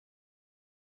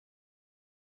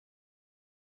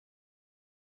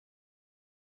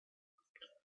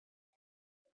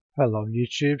Hello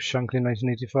YouTube,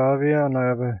 Shankly1985 here, and I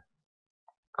have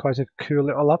quite a cool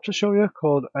little app to show you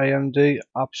called AMD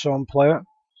AppZone Player.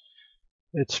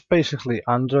 It's basically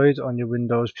Android on your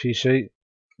Windows PC.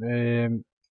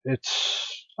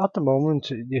 It's at the moment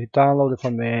you download it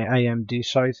from the AMD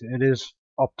site. It is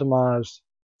optimized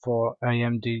for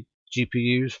AMD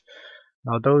GPUs.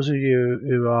 Now those of you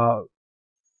who are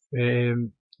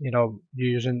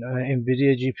using an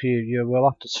NVIDIA GPU, you will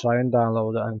have to try and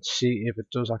download it and see if it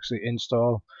does actually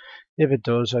install. If it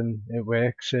does and it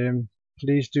works,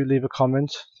 please do leave a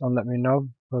comment and let me know,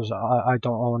 because I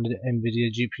don't own an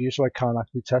NVIDIA GPU, so I can't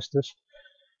actually test this.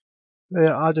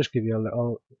 I'll just give you a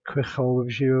little quick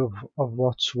overview of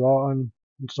what's what and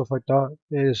stuff like that.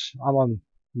 I'm on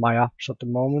my apps at the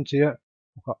moment here.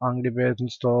 I've got Angry Birds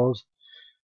installed,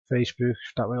 Facebook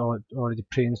that we already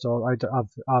pre-installed.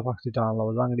 I've actually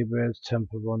downloaded Angry Birds,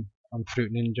 Temple Run and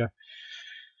Fruit Ninja.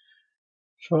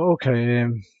 So okay,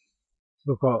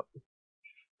 we've got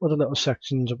other little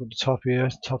sections up at the top here,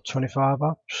 top 25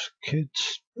 apps,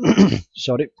 kids,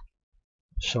 sorry,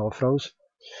 sore throat,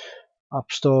 app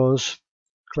stores.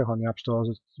 Click on the app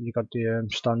stores, you got the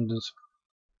standards,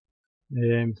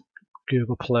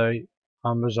 Google Play,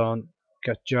 Amazon,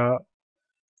 Getjar.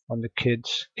 On the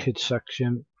kids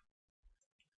section,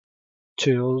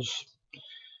 tools,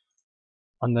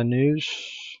 and the news.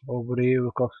 Over here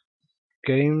we've got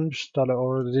games that are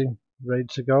already ready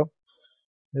to go.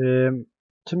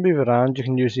 To move around, you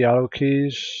can use the arrow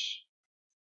keys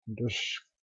and just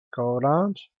go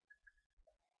around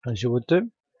as you would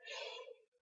do.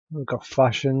 We've got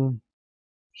fashion,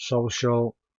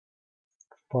 social,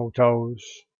 photos,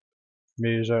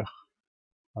 music,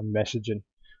 and messaging.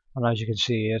 And as you can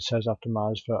see here, it says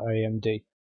optimized for AMD.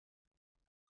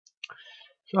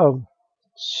 So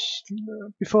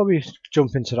before we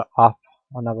jump into the app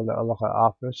and have a little look at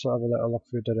app, let's have a little look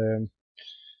through the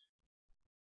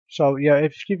so yeah,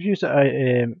 if you've used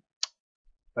an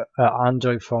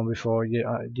Android phone before,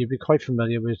 you'll be quite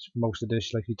familiar with most of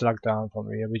this. Like you drag down from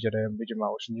here with your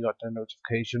mouse, and you got the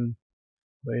notification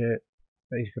where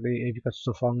basically if you've got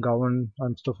stuff ongoing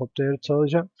and stuff up there, it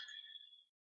tells you.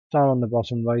 Down on the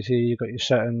bottom right here, you've got your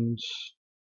settings,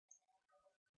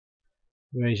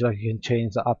 where you can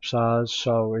change the app size.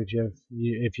 So if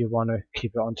you want to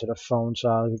keep it onto the phone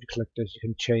size, if you click this, you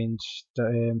can change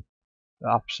the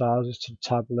app sizes to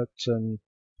tablets and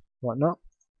whatnot.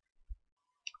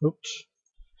 Oops.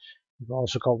 You've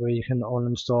also got where you can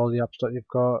uninstall the apps that you've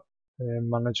got,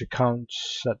 manage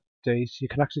accounts, set dates. You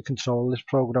can actually control this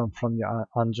program from your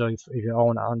Android if you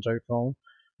own an Android phone,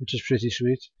 which is pretty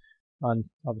sweet. And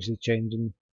obviously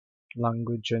changing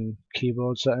language and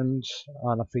keyboard settings,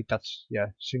 and I think that's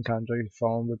sync Android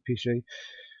phone with PC,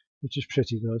 which is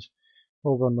pretty good.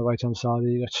 Over on the right hand side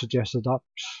you got suggested apps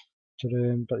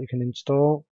that you can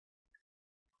install.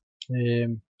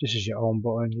 This is your home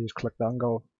button. You just click that and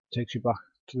go, takes you back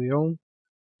to the home.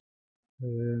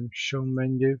 Show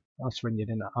menu, that's when you're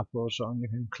in the app or something, you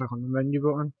can click on the menu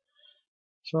button.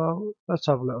 So let's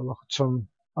have a little look at some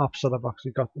apps that I've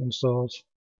actually got installed.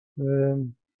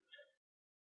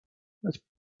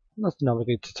 Let's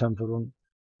navigate to Temple Run.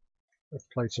 Let's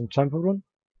play some Temple Run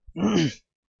and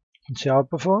see how it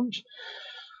performs.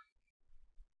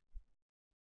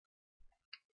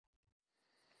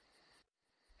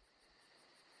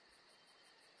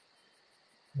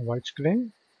 A white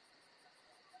screen.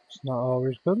 It's not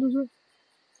always good, is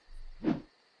it?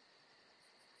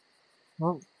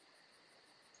 Oh,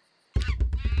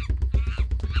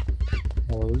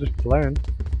 we're just playing.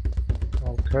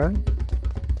 Okay.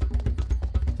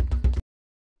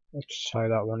 Let's try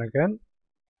that one again.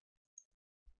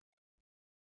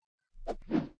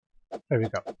 There we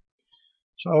go.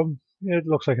 So it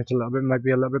looks like it's might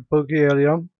be a little bit buggy early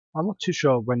on. I'm not too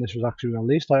sure when this was actually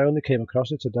released. I only came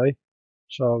across it today.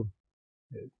 So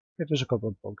if there's a couple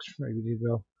of bugs, maybe they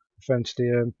will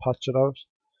eventually patch it out.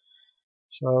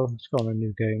 So let's go on a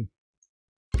new game.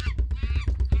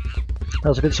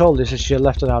 As I control this, it's your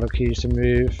left and arrow keys to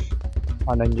move,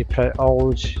 and then you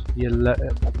hold your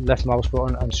left mouse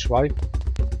button and swipe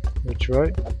which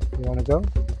way you want to go.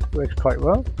 Works quite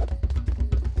well.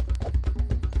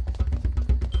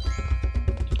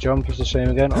 The jump is the same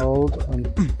again, hold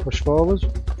and push forward.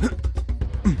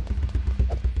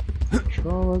 Push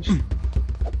forward.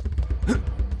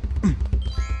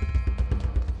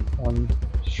 And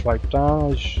swipe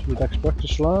down as you'd expect to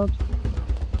slide.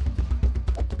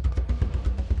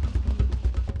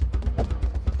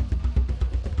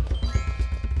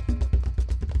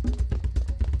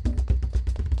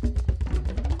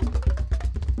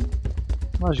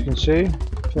 As you can see,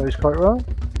 it plays quite well.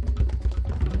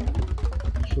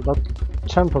 So that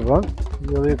Temple Run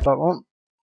We'll leave that one.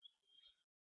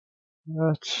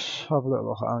 Let's have a little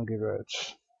look at Angry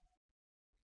Birds.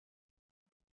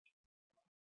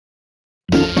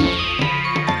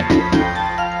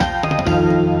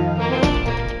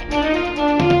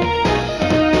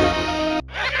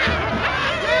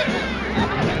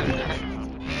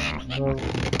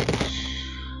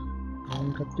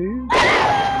 Got these.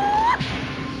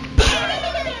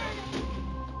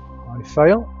 I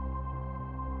fail.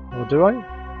 Or do I?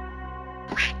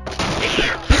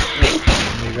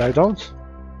 Maybe I don't.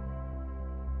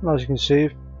 And as you can see,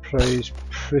 plays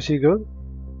pretty good.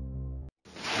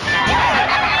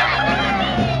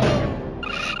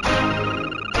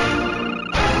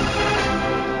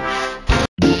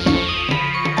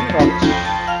 That's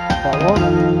that one.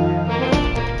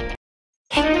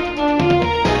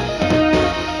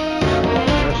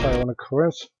 Yes, I want to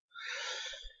quit.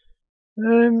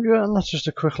 Yeah, and that's just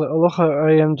a quick little look at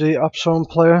AMD AppZone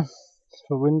player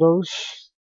for Windows.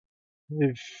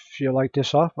 If you like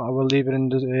this app, I will leave it in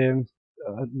the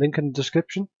link in the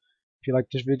description. If you like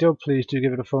this video, please do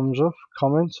give it a thumbs up,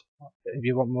 comment. If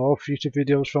you want more future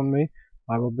videos from me,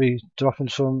 I will be dropping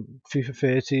some FIFA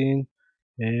 13,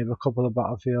 a couple of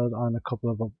Battlefield and a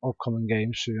couple of upcoming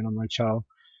games soon on my channel.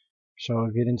 So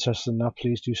if you're interested in that,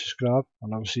 please do subscribe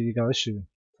and I will see you guys soon.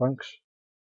 Thanks.